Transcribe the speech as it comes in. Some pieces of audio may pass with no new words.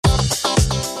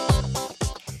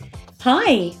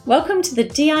Hi, welcome to the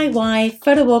DIY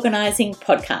Photo Organising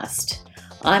Podcast.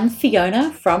 I'm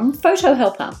Fiona from Photo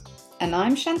Helper. And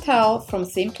I'm Chantal from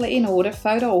Simply in Order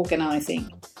Photo Organising.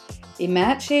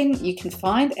 Imagine you can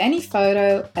find any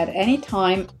photo at any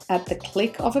time at the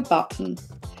click of a button.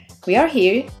 We are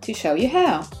here to show you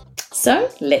how. So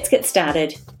let's get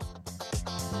started.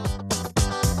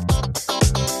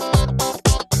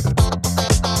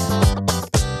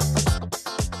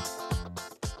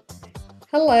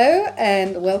 Hello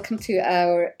and welcome to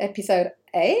our episode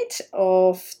 8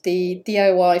 of the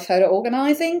DIY Photo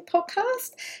Organising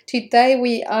podcast. Today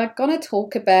we are going to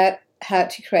talk about how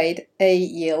to create a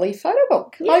yearly photo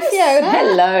book. Yes. Hi Fiona.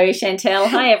 Hello Chantal.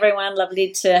 Hi everyone.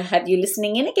 Lovely to have you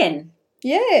listening in again.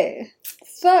 Yeah.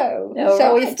 So, All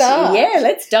shall right. we start? Yeah,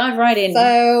 let's dive right in.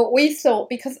 So we thought,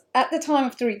 because at the time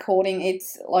of the recording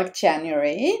it's like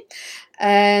January,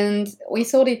 and we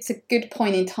thought it's a good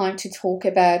point in time to talk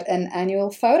about an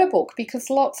annual photo book, because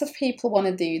lots of people want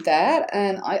to do that,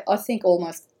 and I think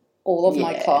almost all of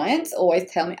my clients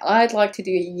always tell me, I'd like to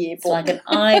do a yearbook. It's like an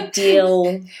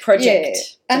ideal project.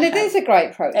 Yeah. And it is a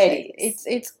great project. It is.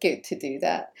 It's good to do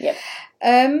that.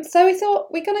 Yep. So we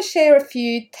thought we're going to share a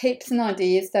few tips and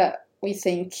ideas that we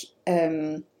think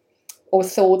or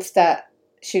thoughts that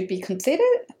should be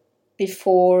considered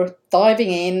before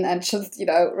diving in and just,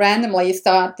 randomly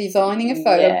start designing a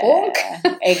photo book.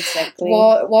 Exactly.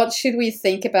 What should we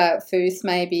think about first,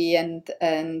 maybe, and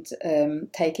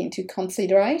take into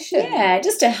consideration? Yeah,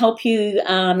 just to help you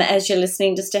as you're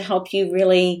listening, just to help you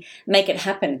really make it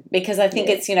happen, because I think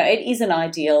it's, it is an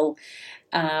ideal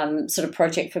sort of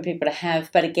project for people to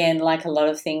have. But again, like a lot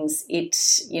of things,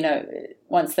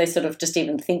 once they sort of just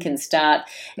even think and start,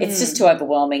 it's just too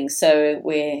overwhelming. So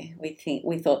we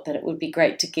thought that it would be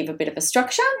great to give a bit of a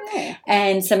structure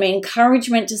and some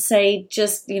encouragement to say,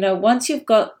 just, once you've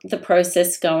got the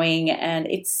process going, and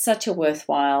it's such a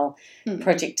worthwhile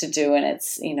project to do, and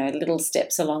it's, little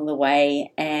steps along the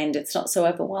way, and it's not so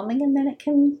overwhelming, and then it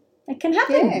can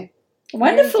happen. Yeah.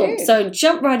 Wonderful. So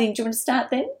jump right in. Do you want to start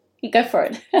then? You go for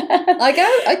it. I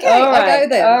go? Okay, all right. I go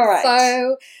then. All right.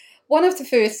 So one of the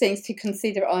first things to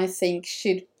consider, I think,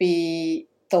 should be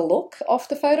the look of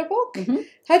the photo book. Mm-hmm.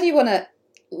 How do you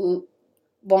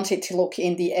want it to look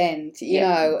in the end? You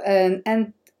know,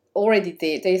 and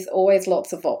already there's always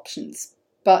lots of options,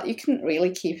 but you can really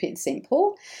keep it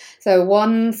simple. So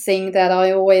one thing that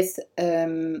I always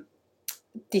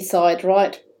decide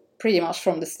right pretty much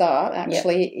from the start,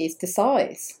 actually, is the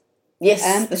size. Yes,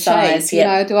 and the size.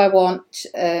 Shape. Do I want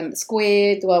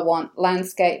square? Do I want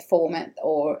landscape format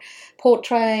or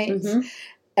portrait? Mm-hmm.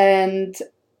 And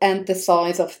the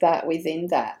size of that within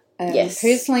that. Yes.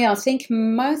 Personally, I think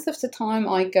most of the time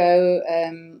I go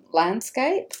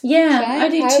landscape. Yeah, shape. I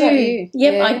do How too. about you?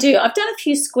 Yep, Yeah. I do. I've done a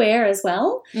few square as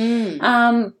well.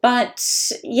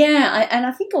 But yeah, and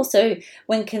I think also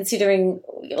when considering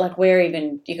like where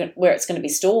it's going to be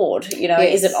stored,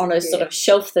 is it on a sort of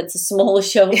shelf that's a smaller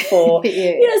shelf, or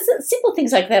simple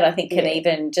things like that, I think can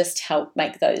even just help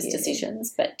make those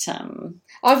decisions. But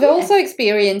I've also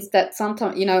experienced that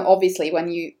sometimes, obviously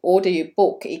when you order your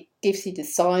book, it gives you the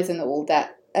size and all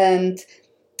that. And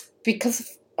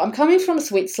because I'm coming from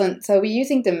Switzerland, so we're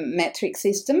using the metric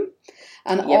system,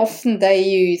 and often they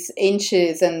use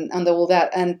inches and all that,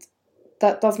 and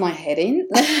that does my head in.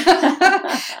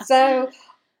 So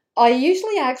I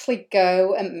usually actually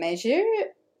go and measure.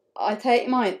 I take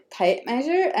my tape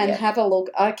measure and have a look.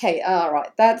 Okay, all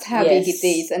right, that's how big it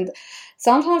is. And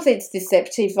sometimes it's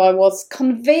deceptive. I was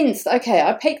convinced, okay,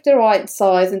 I picked the right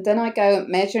size, and then I go and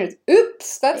measure it.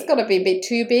 Oops, that's got to be a bit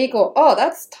too big, or, oh,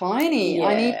 that's tiny. Yeah.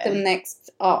 I need the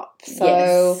next up.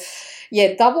 So,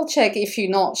 double check if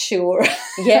you're not sure.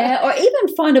 or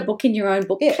even find a book in your own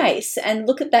bookcase and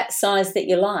look at that size that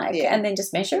you like, and then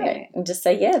just measure it and just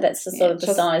say, that's the sort of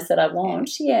the size that I want.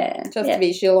 Just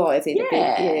visualise it a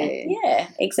bit. Yeah,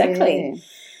 exactly. Yeah.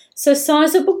 So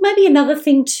size of book, maybe another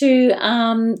thing too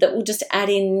that we'll just add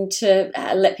in to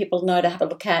let people know to have a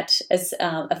look at as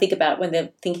I think about when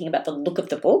they're thinking about the look of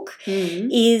the book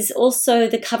is also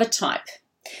the cover type.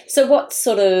 So what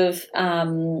sort of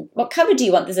what cover do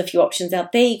you want? There's a few options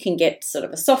out there. You can get sort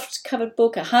of a soft covered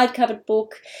book, a hard covered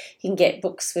book. You can get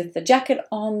books with the jacket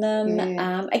on them.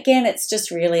 Again, it's just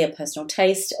really a personal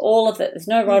taste. All of it. There's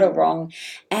no right or wrong.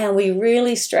 And we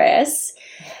really stress,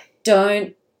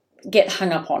 don't get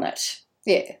hung up on it.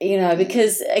 Yeah.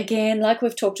 Because again, like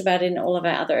we've talked about in all of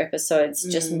our other episodes,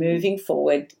 just moving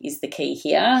forward is the key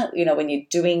here. When you're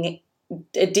doing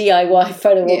a DIY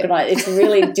photo organizer, it's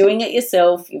really doing it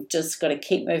yourself. You've just got to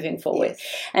keep moving forward.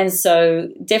 And so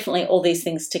definitely all these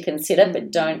things to consider, but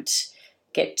don't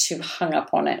get too hung up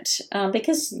on it,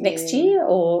 because next year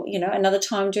or, another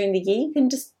time during the year, you can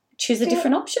just choose a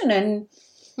different option and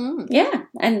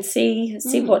and see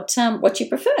what you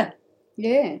prefer.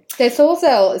 Yeah. There's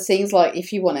also things like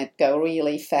if you want to go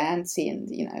really fancy and,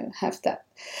 have that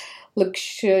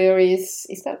luxurious,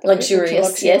 is that the luxurious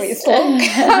look?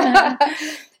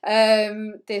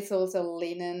 There's also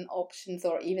linen options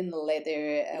or even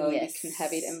leather, or you can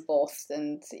have it embossed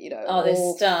and,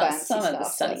 there's fancy some of the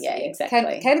stuff. Yeah,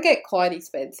 exactly. Can get quite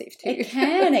expensive too. It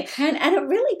can, and it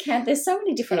really can. There's so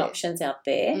many different options out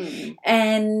there,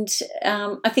 and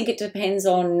I think it depends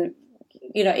on,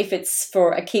 if it's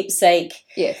for a keepsake,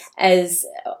 as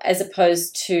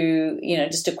opposed to,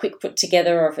 just a quick put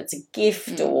together, or if it's a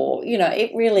gift, or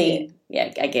it really,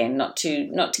 again, not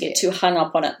to get too hung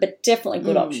up on it, but definitely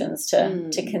good options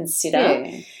to consider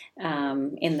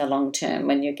in the long term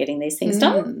when you're getting these things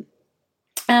done,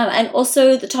 and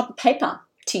also the type of paper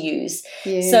to use.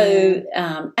 So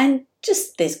and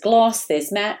just there's gloss,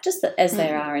 there's matte, just as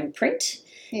there are in print.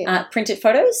 Printed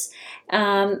photos,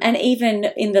 and even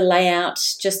in the layout,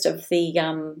 just of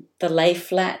the lay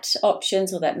flat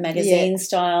options or that magazine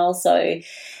style. So,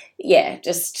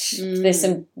 there's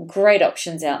some great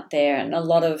options out there, and a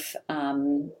lot of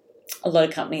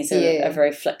companies are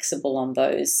very flexible on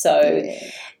those. So.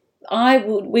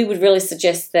 We would really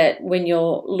suggest that when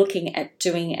you're looking at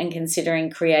doing and considering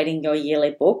creating your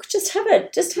yearly book, just have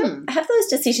those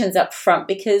decisions up front,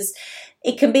 because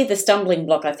it can be the stumbling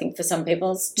block, I think, for some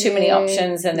people. It's too many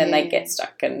options, and then they get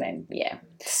stuck, and then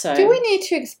So do we need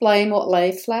to explain what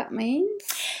lay flat means?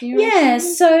 So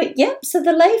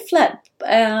the lay flat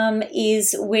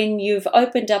is when you've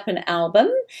opened up an album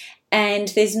and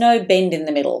there's no bend in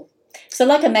the middle. So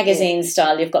like a magazine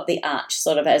style, you've got the arch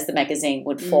sort of as the magazine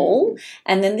would fall,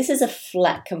 and then this is a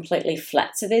flat, completely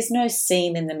flat. So there's no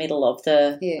seam in the middle of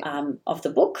the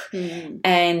book,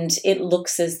 and it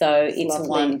looks as though it's lovely.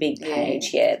 One big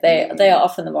page. They are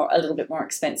often a little bit more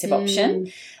expensive option,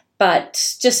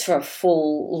 but just for a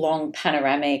full long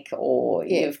panoramic, or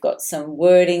you've got some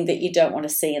wording that you don't want to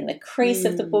see in the crease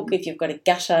of the book, if you've got a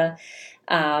gutter.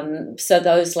 So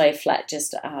those lay flat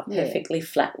just are perfectly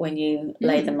flat when you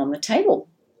lay them on the table.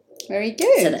 Very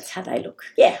good. So that's how they look.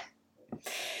 Yeah.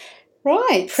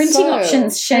 Right. Printing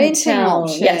options, Chantal. Printing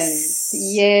options. Yes.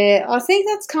 Yeah, I think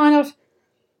that's kind of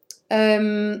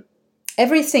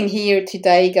everything here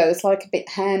today goes like a bit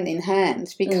hand in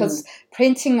hand, because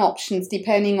printing options,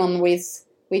 depending on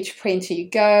which printer you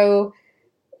go,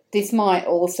 this might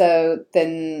also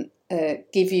then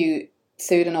give you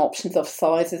certain options of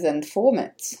sizes and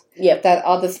formats that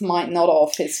others might not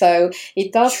offer. So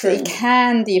it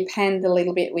can depend a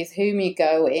little bit with whom you're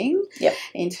going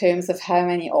in terms of how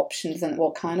many options and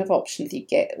what kind of options you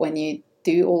get when you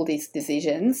do all these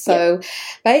decisions. So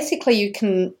basically you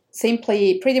can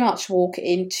simply pretty much walk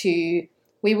into,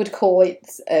 we would call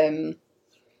it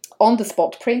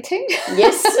on-the-spot printing.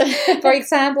 Yes. For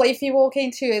example, if you walk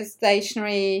into a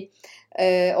stationery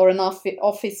or an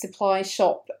office supply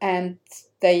shop, and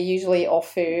they usually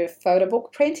offer photo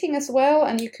book printing as well,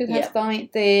 and you could have done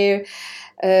it there.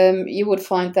 You would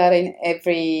find that in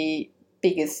every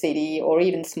bigger city or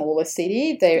even smaller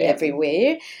city. They're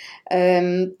everywhere.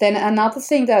 Then another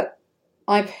thing that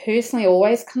I personally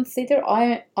always consider,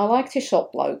 I like to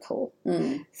shop local.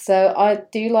 So I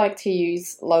do like to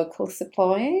use local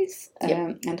suppliers,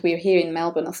 and we're here in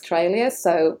Melbourne, Australia,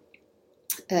 so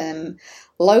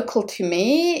local to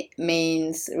me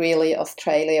means really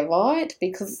Australia-wide,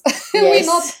 because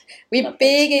we're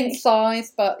big in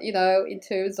size, but in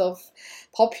terms of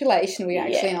population, we're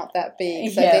actually not that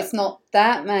big. So there's not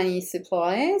that many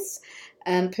suppliers.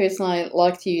 And personally, I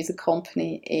like to use a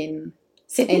company in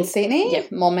Sydney,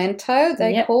 Momento,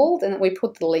 they're called, and we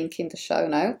put the link in the show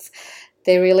notes.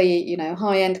 They're really,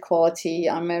 high-end quality.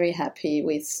 I'm very happy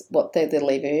with what they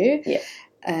deliver. Yeah.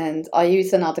 And I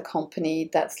use another company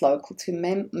that's local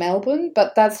to Melbourne,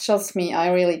 but that's just me.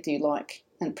 I really do like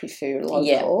and prefer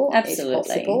local, absolutely. if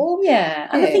possible. Yeah,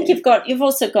 and I think you've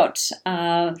also got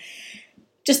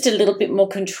just a little bit more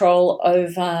control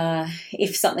over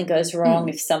if something goes wrong,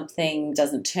 if something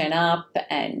doesn't turn up,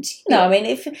 and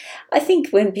I think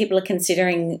when people are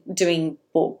considering doing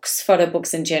books, photo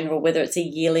books in general, whether it's a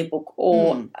yearly book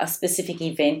or a specific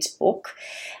event book,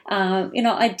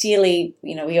 ideally,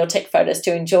 we all take photos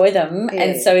to enjoy them,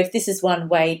 and so if this is one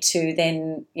way to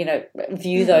then,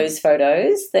 view those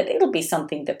photos, that it'll be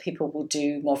something that people will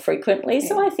do more frequently.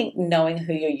 So I think knowing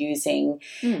who you're using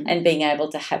and being able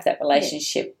to have that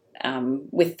relationship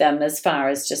with them, as far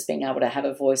as just being able to have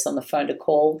a voice on the phone to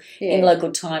call in local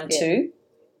time too,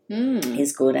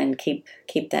 is good, and keep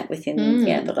that within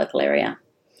the local area.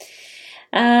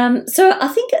 So I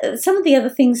think some of the other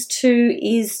things too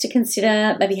is to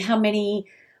consider maybe how many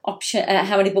books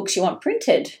you want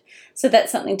printed. So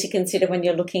that's something to consider when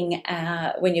you're looking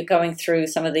at, when you're going through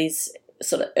some of these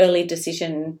sort of early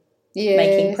decision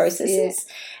making processes,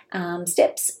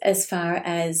 steps, as far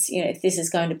as, if this is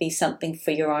going to be something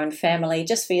for your own family,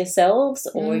 just for yourselves,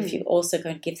 or if you're also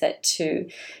going to give that to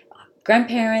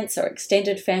grandparents or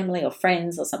extended family or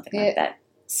friends or something like that.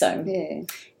 So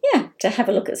to have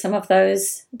a look at some of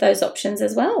those options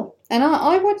as well. And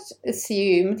I would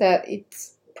assume that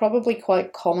it's probably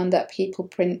quite common that people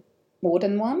print more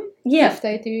than one if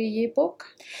they do a yearbook.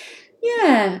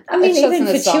 Yeah, I mean, even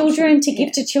for children, to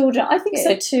give to children, I think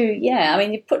so too. Yeah, I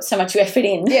mean, you put so much effort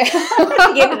in. Yeah.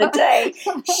 At the end of the day,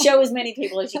 show as many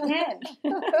people as you can.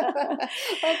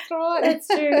 That's right. That's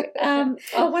true.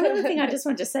 One other thing I just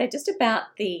wanted to say, just about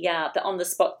the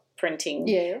on-the-spot printing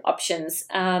options.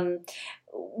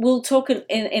 We'll talk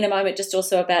in a moment just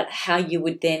also about how you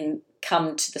would then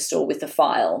come to the store with the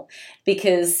file,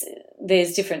 because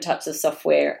there's different types of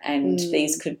software, and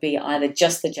these could be either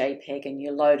just the JPEG and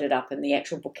you load it up and the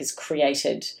actual book is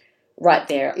created right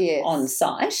there on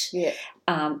site,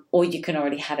 or you can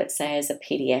already have it, say, as a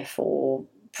PDF or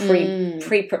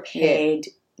pre-prepared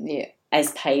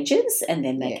as pages, and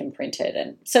then they can print it.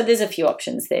 And so there's a few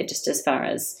options there, just as far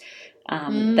as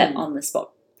that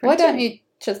on-the-spot printing. Why don't you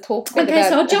just talk a bit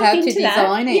about how to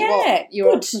design it, what your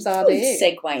options are there.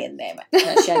 Segue in there,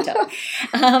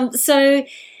 Chantal.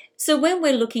 So when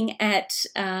we're looking at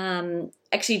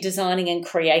actually designing and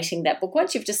creating that book,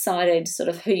 once you've decided sort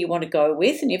of who you want to go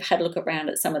with and you've had a look around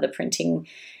at some of the printing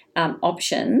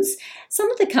options,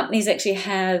 some of the companies actually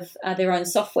have their own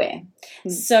software.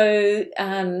 So,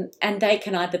 and they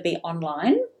can either be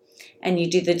online and you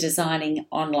do the designing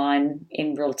online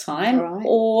in real time,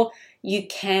 or you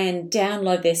can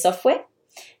download their software,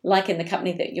 like in the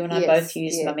company that you and I both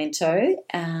use, Memento,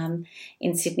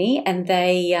 in Sydney, and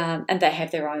they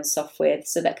have their own software,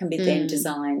 so that can be then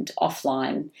designed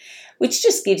offline, which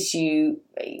just gives you,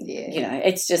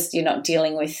 it's just, you're not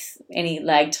dealing with any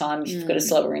lag time. If you've got a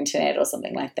slower internet or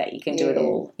something like that, you can do it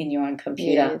all in your own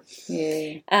computer.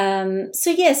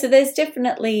 So there's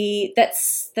definitely,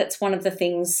 that's one of the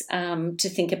things to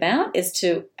think about, as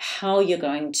to how you're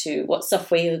going to, what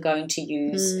software you're going to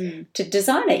use to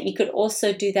design it. You could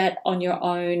also do that on your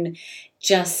own,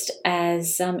 just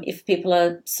as if people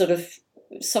are sort of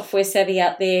software savvy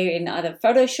out there in either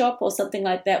Photoshop or something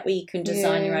like that, where you can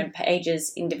design your own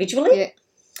pages individually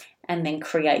and then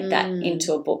create that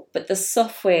into a book. But the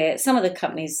software, some of the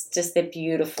companies, just, they're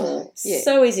beautiful,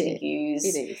 so easy to use.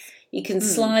 It is. You can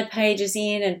slide pages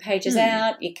in and pages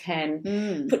out. You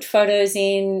can put photos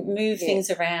in, move things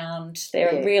around.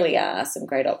 There really are some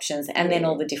great options. And then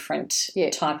all the different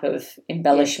type of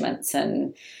embellishments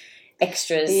and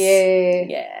extras.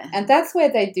 Yeah. And that's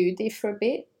where they do differ a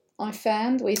bit, I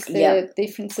found, with the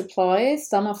different suppliers.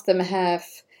 Some of them have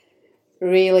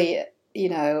really,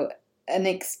 an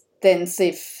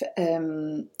extensive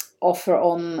offer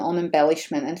on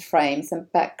embellishment and frames and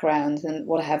backgrounds and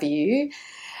what have you.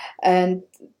 And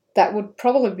that would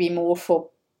probably be more for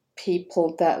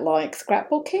people that like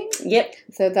scrapbooking. Yep.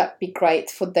 So that'd be great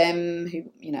for them who,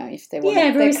 if they want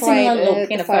to decorate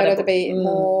look in the a photo book a bit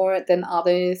more than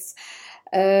others.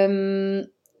 And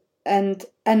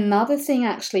another thing,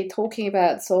 actually, talking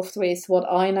about software, is what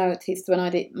I noticed when I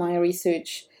did my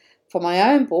research for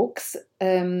my own books,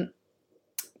 that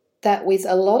with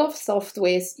a lot of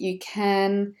softwares you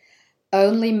can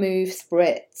only move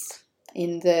spreads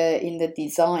in the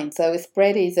design. So a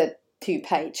spread is at 2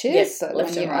 pages. So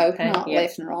when you open up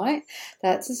left and right,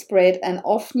 that's a spread. And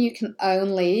often you can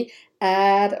only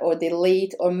add or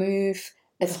delete or move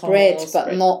a spread,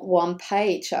 but not one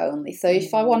page only. So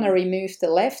if I want to remove the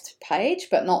left page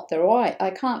but not the right, I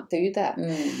can't do that.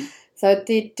 So I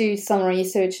did do some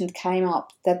research and came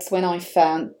up. That's when I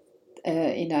found,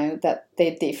 that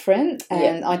they're different.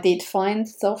 And I did find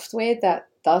software that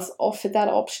does offer that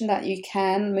option, that you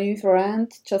can move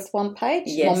around just one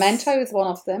page. Memento is one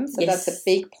of them, so that's a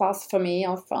big plus for me,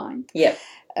 I find.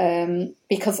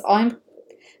 Because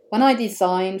when I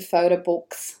design photo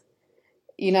books,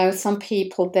 some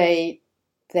people, they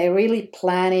really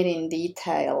plan it in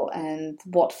detail and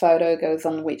what photo goes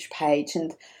on which page,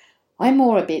 and I'm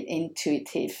more a bit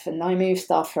intuitive and I move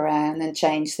stuff around and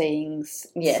change things.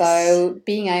 So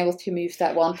being able to move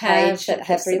that one page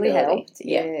has really helped.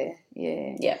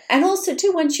 Yeah, and also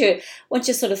too, once you're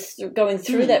sort of going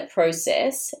through that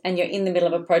process and you're in the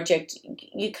middle of a project,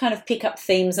 you kind of pick up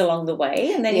themes along the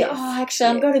way, and then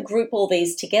I'm going to group all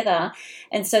these together,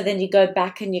 and so then you go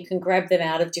back and you can grab them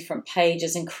out of different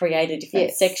pages and create a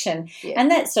different section,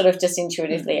 and that sort of just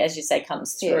intuitively, as you say,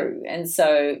 comes through, and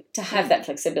so to have that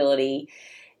flexibility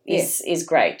is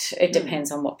great. It depends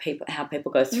on how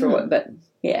people go through it, but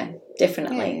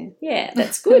definitely,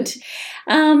 that's good.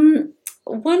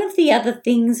 One of the other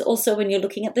things also when you're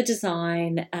looking at the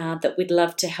design that we'd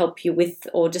love to help you with,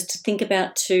 or just to think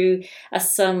about too, are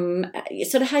some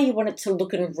sort of how you want it to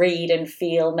look and read and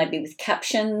feel, maybe with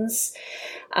captions.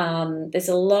 There's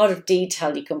a lot of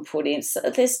detail you can put in. So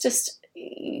this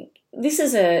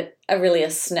is really a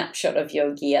snapshot of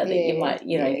your gear that you might,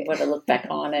 you want to look back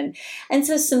on, and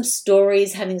so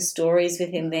having stories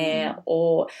within there,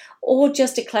 or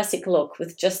just a classic look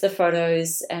with just the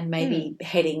photos and maybe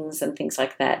headings and things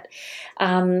like that.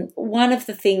 One of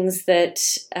the things that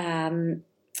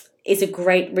is a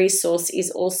great resource is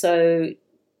also,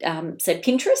 say,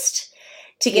 Pinterest,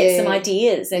 to get some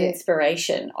ideas and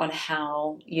inspiration on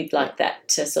how you'd like that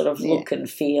to sort of look and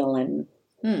feel, and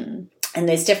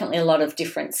there's definitely a lot of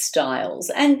different styles.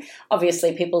 And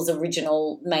obviously people's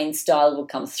original main style will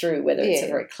come through, whether it's a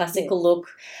very classical look,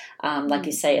 like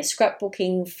you say, a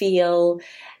scrapbooking feel,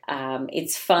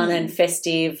 it's fun and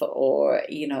festive, or,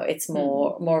 it's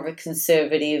more of a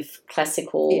conservative,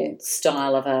 classical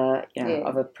style of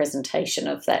a presentation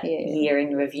of that year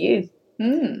in review.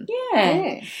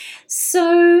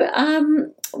 So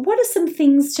what are some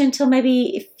things, Chantal,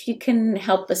 maybe if you can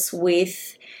help us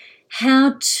with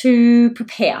how to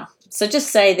prepare? So just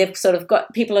say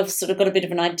people have sort of got a bit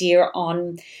of an idea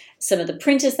on some of the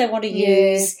printers they want to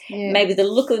use, maybe the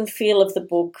look and feel of the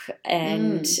book,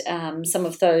 and some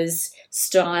of those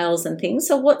styles and things.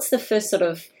 So what's the first sort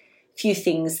of few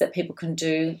things that people can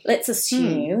do? Let's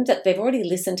assume that they've already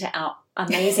listened to our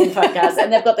amazing podcast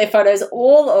and they've got their photos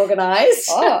all organised.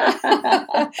 They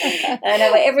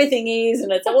know where everything is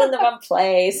and it's all in the one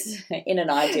place in an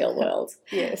ideal world.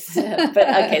 Yes. But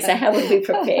okay, so how would we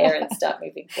prepare and start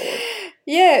moving forward?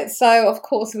 Yeah, so of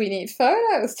course we need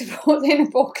photos to put in a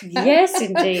book. Yes,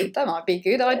 indeed. That might be a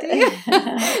good idea.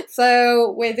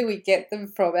 So where do we get them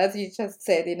from? As you just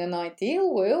said, in an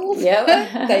ideal world,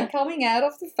 they're coming out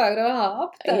of the photo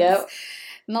hub. That's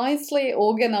nicely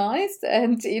organised,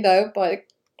 and by a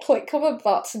click of a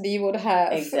button you would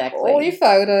have all your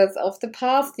photos of the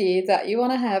past year that you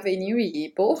want to have in your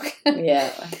yearbook.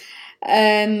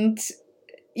 And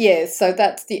so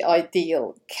that's the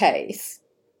ideal case.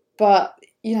 But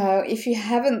if you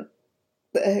haven't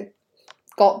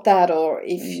got that, or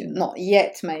if not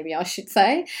yet, maybe I should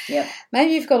say,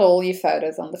 maybe you've got all your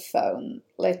photos on the phone.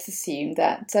 Let's assume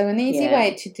that. So an easy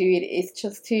way to do it is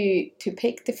just to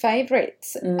pick the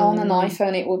favorites. On an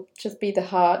iPhone it will just be the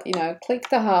heart, click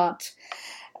the heart,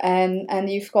 and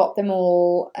you've got them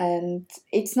all, and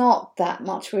it's not that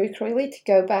much work really to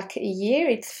go back a year.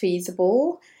 It's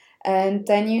feasible. And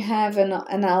then you have an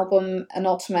album, an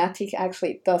automatic,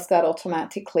 actually it does that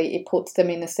automatically. It puts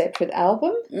them in a separate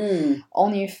album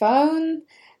on your phone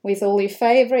with all your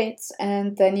favorites,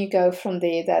 and then you go from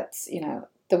there. That's,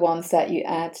 the ones that you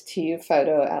add to your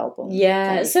photo album.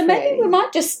 Yeah, so maybe we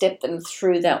might just step them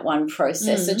through that one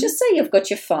process. So just say you've got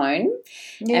your phone,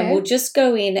 and we'll just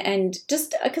go in and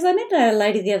just, because I met a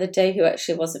lady the other day who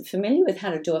actually wasn't familiar with how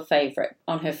to do a favourite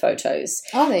on her photos.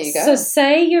 Oh, there you go. So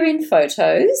say you're in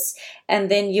photos, and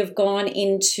then you've gone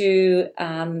into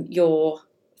your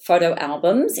photo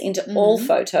albums, into all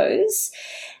photos.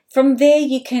 From there,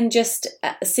 you can just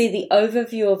see the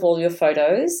overview of all your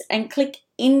photos and click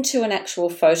into an actual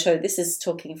photo. This is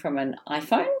talking from an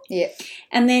iPhone. Yeah.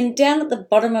 And then down at the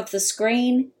bottom of the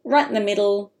screen, right in the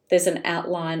middle, there's an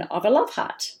outline of a love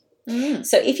heart.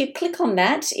 So if you click on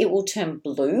that, it will turn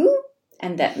blue,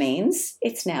 and that means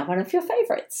it's now one of your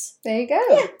favourites. There you go.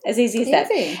 Yeah, as easy as that.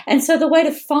 And so the way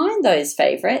to find those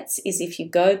favourites is if you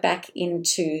go back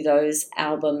into those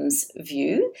albums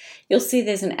view, you'll see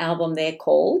there's an album there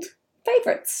called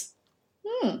Favourites.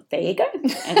 There you go.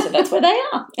 And so that's where they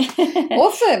are.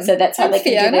 Awesome. So that's how they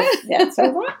can do it. That's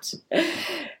all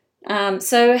right.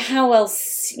 So how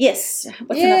else? Yes.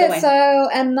 What's another way? So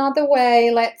another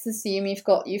way, let's assume you've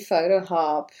got your photo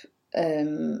hub,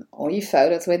 or your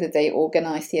photos, whether they're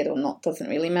organised yet or not, doesn't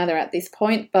really matter at this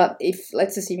point. But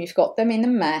let's assume you've got them in a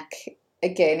Mac,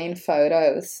 again in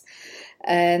Photos,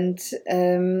 and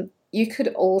you could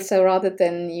also, rather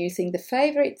than using the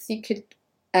favourites, you could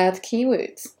add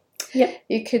keywords.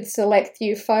 You could select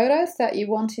your photos that you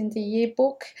want in the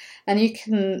yearbook, and you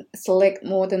can select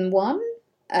more than one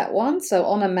at once. So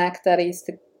on a Mac, that is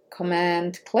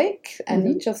command click, and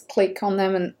Mm-hmm. you just click on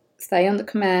them and stay on the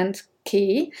command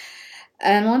key.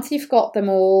 And once you've got them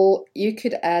all, you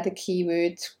could add a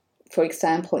keyword, for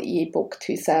example, ebook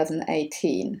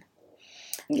 2018.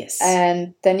 Yes.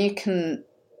 And then you can,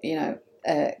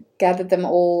 gather them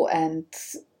all and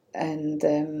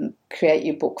create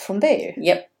your book from there.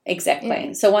 Yep, exactly.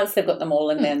 Yeah. So once they've got them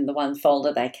all in then the one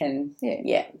folder, they can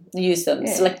use them,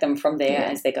 select them from there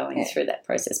as they're going through that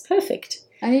process. Perfect.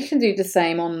 And you can do the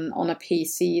same on a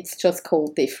PC. It's just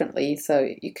called differently. So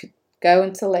you could go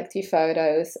and select your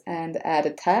photos and add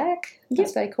a tag,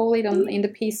 as they call it in the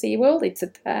PC world. It's a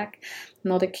tag,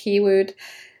 not a keyword.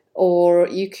 Or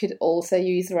you could also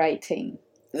use rating.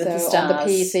 With so the stars. On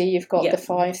the PC, you've got the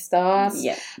 5 stars.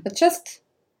 Yeah. But just,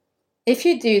 if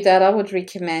you do that, I would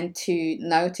recommend to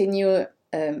note in your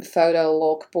photo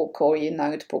logbook or your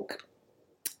notebook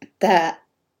that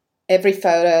every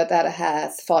photo that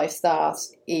has 5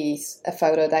 stars is a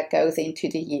photo that goes into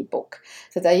the yearbook.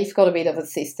 So there you've got a bit of a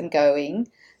system going,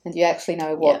 and you actually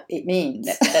know what it means.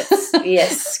 That's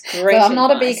yes, great. So I'm not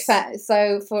a big advice. fan.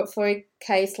 So for a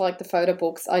case like the photo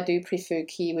books, I do prefer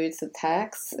keywords and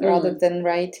tags rather than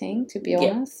rating, to be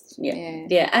honest.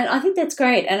 Yeah, and I think that's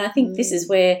great. And I think this is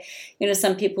where,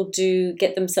 some people do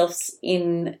get themselves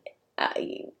in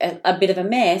a bit of a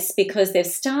mess because they've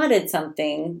started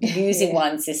something using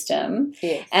one system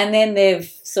and then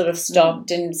they've sort of stopped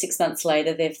and 6 months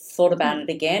later they've thought about it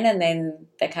again and then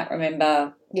they can't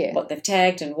remember what they've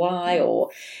tagged and why or,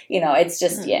 it's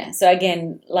just, So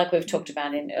again, like we've talked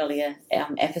about in earlier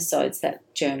episodes, that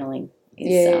journaling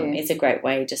is a great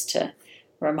way just to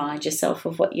remind yourself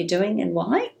of what you're doing and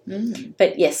why.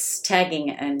 But yes,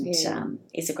 tagging and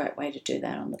is a great way to do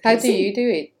that on the PC. How do you do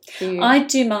it? I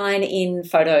do mine in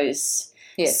photos.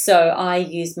 So I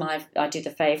do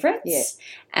the favourites,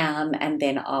 and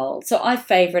then I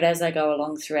favourite as I go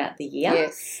along throughout the year,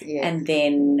 and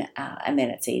then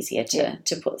it's easier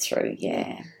to put through.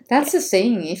 That's the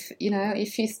thing.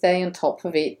 If you stay on top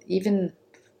of it, even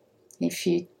if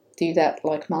you do that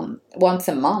like once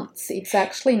a month, it's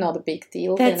actually not a big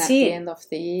deal then at the end of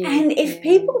the year. And if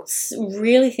people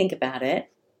really think about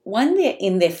it, when they're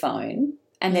in their phone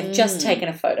and they've just taken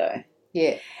a photo,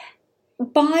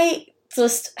 by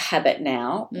just habit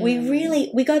now,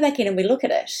 we go back in and we look at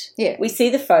it. We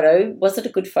see the photo. Was it a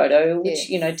good photo? Which,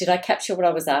 did I capture what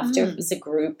I was after? If it was a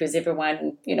group, is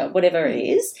everyone, whatever it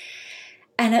is.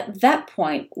 And at that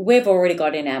point, we've already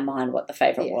got in our mind what the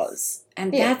favourite was.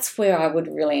 And that's where I would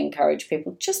really encourage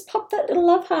people, just pop that little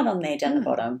love heart on there down the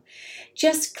bottom.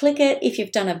 Just click it if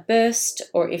you've done a burst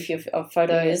or if you've of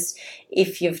photos,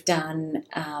 if you've done,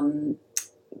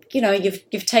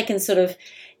 you've taken sort of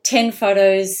 10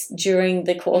 photos during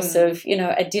the course of,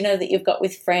 a dinner that you've got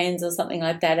with friends or something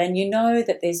like that. And you know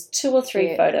that there's 2 or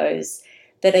 3 photos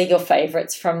that are your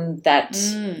favourites from that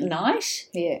night,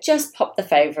 just pop the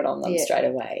favourite on them straight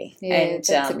away. And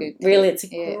really it's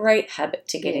a great habit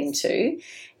to get into,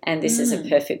 and this is a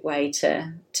perfect way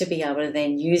to be able to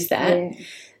then use that.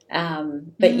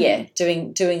 But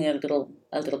doing a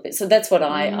little bit. So that's what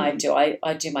I do.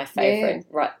 I do my favourite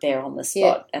right there on the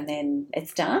spot, and then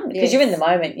it's done because you're in the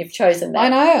moment. You've chosen that. I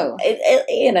know.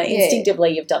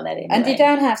 Instinctively you've done that anyway. And you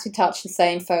don't have to touch the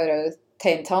same photo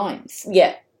 10 times.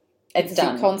 It's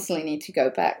done. You constantly need to go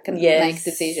back and make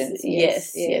decisions.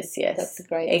 Yes. That's a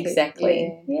great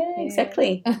exactly.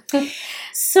 Exactly.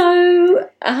 So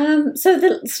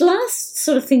the last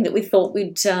sort of thing that we thought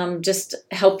we'd just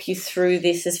help you through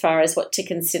this as far as what to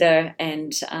consider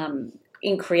and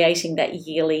in creating that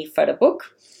yearly photo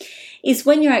book is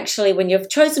when you've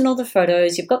chosen all the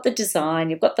photos, you've got the design,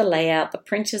 you've got the layout, the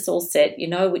printer's all set, you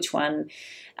know which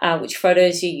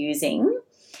photos you're using,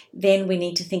 then we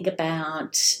need to think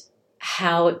about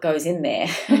how it goes in there.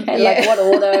 Like what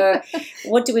order,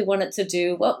 what do we want it to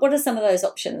do? What are some of those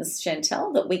options,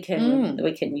 Chantel, that we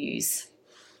can use?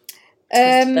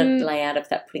 The layout of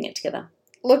that, putting it together.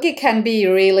 Look, it can be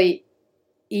really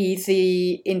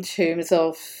easy in terms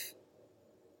of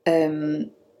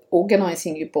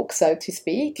organising your book, so to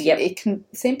speak. It can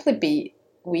simply be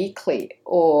weekly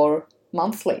or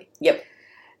monthly.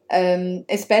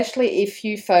 Especially if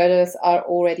your photos are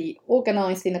already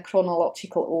organised in a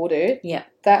chronological order.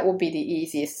 That would be the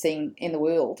easiest thing in the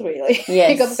world, really.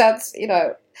 Because that's,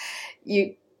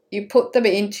 you put them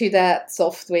into that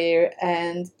software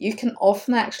and you can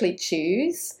often actually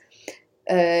choose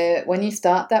when you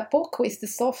start that book with the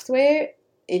software,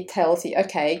 it tells you,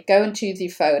 okay, go and choose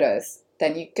your photos.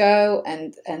 Then you go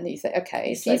and you say,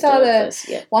 okay, these are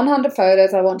the 100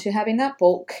 photos I want to have in that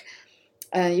book.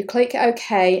 You click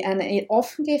OK, and it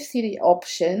often gives you the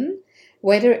option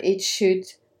whether it should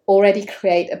already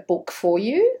create a book for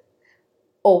you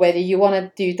or whether you want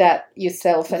to do that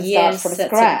yourself and start from that's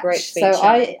scratch. a great So feature.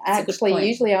 I That's a good point.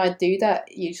 usually I do that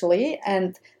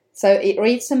and so it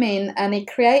reads them in and it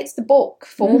creates the book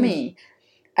for me.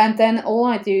 And then all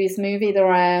I do is move it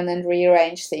around and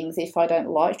rearrange things if I don't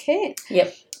like it.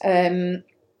 Yep.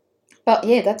 But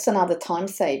yeah, that's another time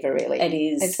saver, really. It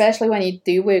is. Especially when you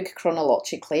do work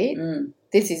chronologically.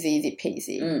 This is easy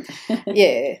peasy.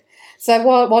 Yeah. So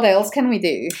what else can we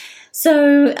do?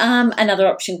 So another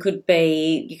option could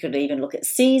be, you could even look at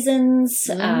seasons.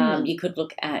 You could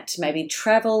look at maybe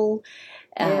travel.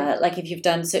 Like if you've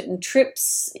done certain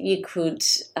trips, you could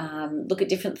look at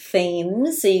different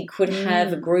themes. So you could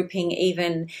have a grouping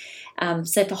even,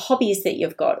 say, for hobbies that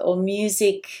you've got, or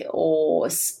music or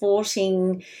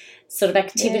sporting sort of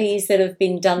activities that have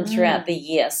been done throughout the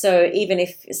year. So even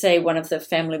if, say, one of the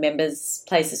family members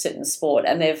plays a certain sport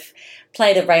and they've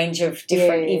played a range of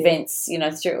different events, you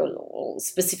know, through all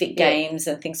specific games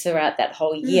and things throughout that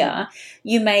whole year,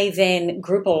 you may then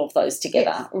group all of those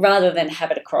together rather than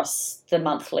have it across the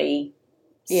monthly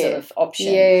sort of option.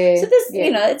 So there's,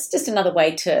 you know, it's just another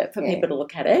way for people to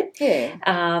look at it.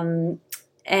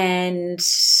 And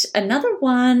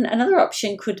another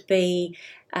option could be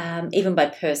even by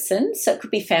person. So it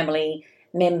could be family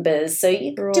members. So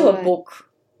you could do a book.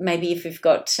 Maybe if you've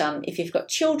got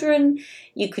children,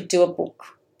 you could do a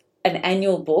book, an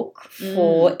annual book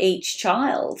for each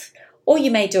child, or you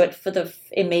may do it for the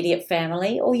immediate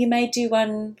family, or you may do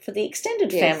one for the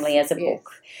extended family as a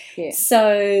book.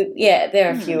 So there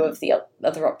are a few of the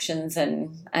other options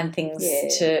and things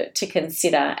to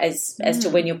consider as to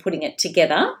when you're putting it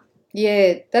together.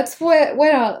 Yeah, that's where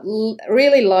I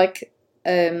really like.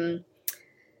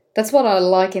 That's what I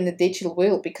like in the digital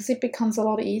world, because it becomes a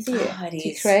lot easier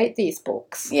to create these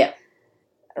books. Yeah.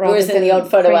 Whereas in the old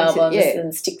photo albums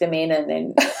and stick them in and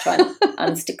then try and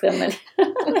unstick them.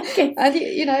 And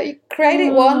you know, you create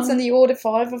it once and you order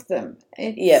 5 of them.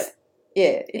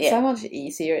 It's so much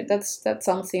easier. That's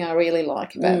something I really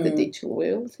like about the digital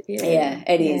world. Yeah,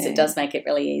 it is. It does make it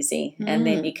really easy, and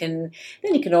then you can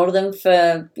order them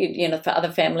for for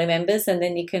other family members, and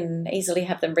then you can easily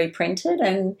have them reprinted,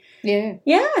 and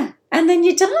and then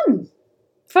you're done.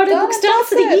 Photo book's done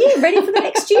for the year, ready for the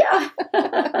next year.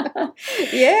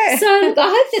 So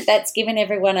I hope that's given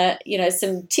everyone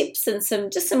some tips and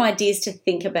some ideas to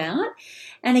think about.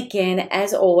 And again,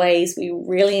 as always, we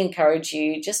really encourage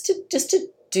you just to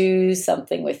do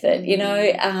something with it.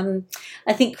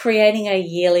 I think creating a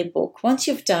yearly book, once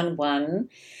you've done one,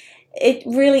 it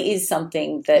really is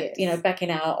something that, back in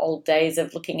our old days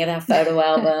of looking at our photo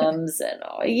albums and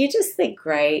you just think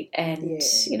great. And,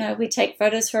 we take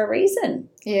photos for a reason.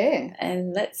 Yeah.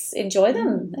 And let's enjoy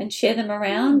them and share them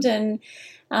around and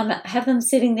have them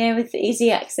sitting there with easy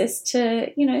access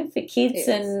to, for kids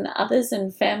and others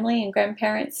and family and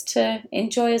grandparents to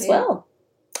enjoy as well.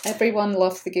 Everyone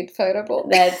loves the good photo book.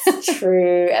 That's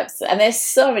true. Absolutely. And there's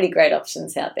so many great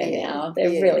options out there now. There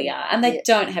really are. And they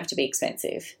don't have to be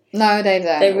expensive. No, they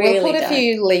don't. They really we'll put a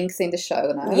few links in the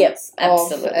show notes. Yep,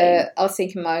 absolutely. I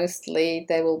think mostly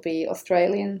they will be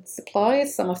Australian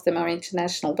suppliers. Some of them are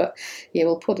international. But,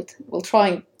 we'll try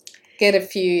and get a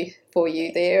few for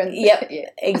you there. And,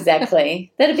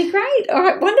 exactly. That'd be great. All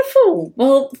right, wonderful.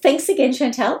 Well, thanks again,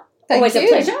 Chantal. Always a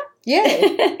pleasure.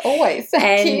 Yeah, always.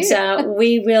 Thank you.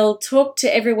 We will talk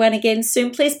to everyone again soon.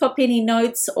 Please pop any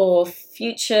notes or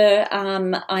future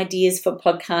ideas for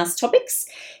podcast topics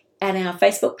at our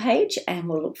Facebook page, and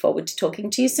we'll look forward to talking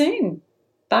to you soon.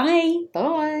 Bye.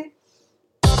 Bye.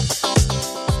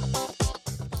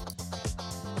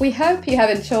 We hope you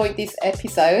have enjoyed this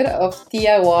episode of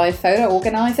DIY Photo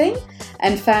Organising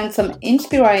and found some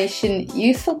inspiration,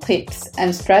 useful tips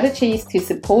and strategies to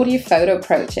support your photo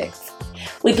projects.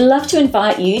 We'd love to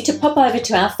invite you to pop over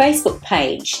to our Facebook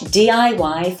page,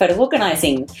 DIY Photo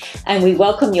Organising, and we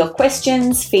welcome your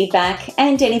questions, feedback,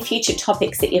 and any future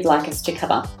topics that you'd like us to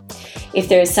cover. If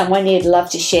there is someone you'd love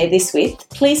to share this with,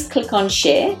 please click on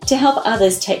Share to help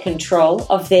others take control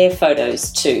of their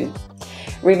photos too.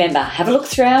 Remember, have a look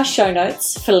through our show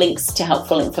notes for links to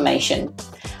helpful information.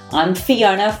 I'm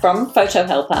Fiona from Photo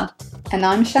Helper. And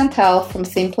I'm Chantal from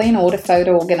Simply in Order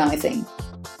Photo Organising.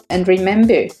 And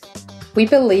remember, we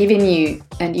believe in you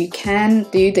and you can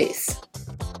do this.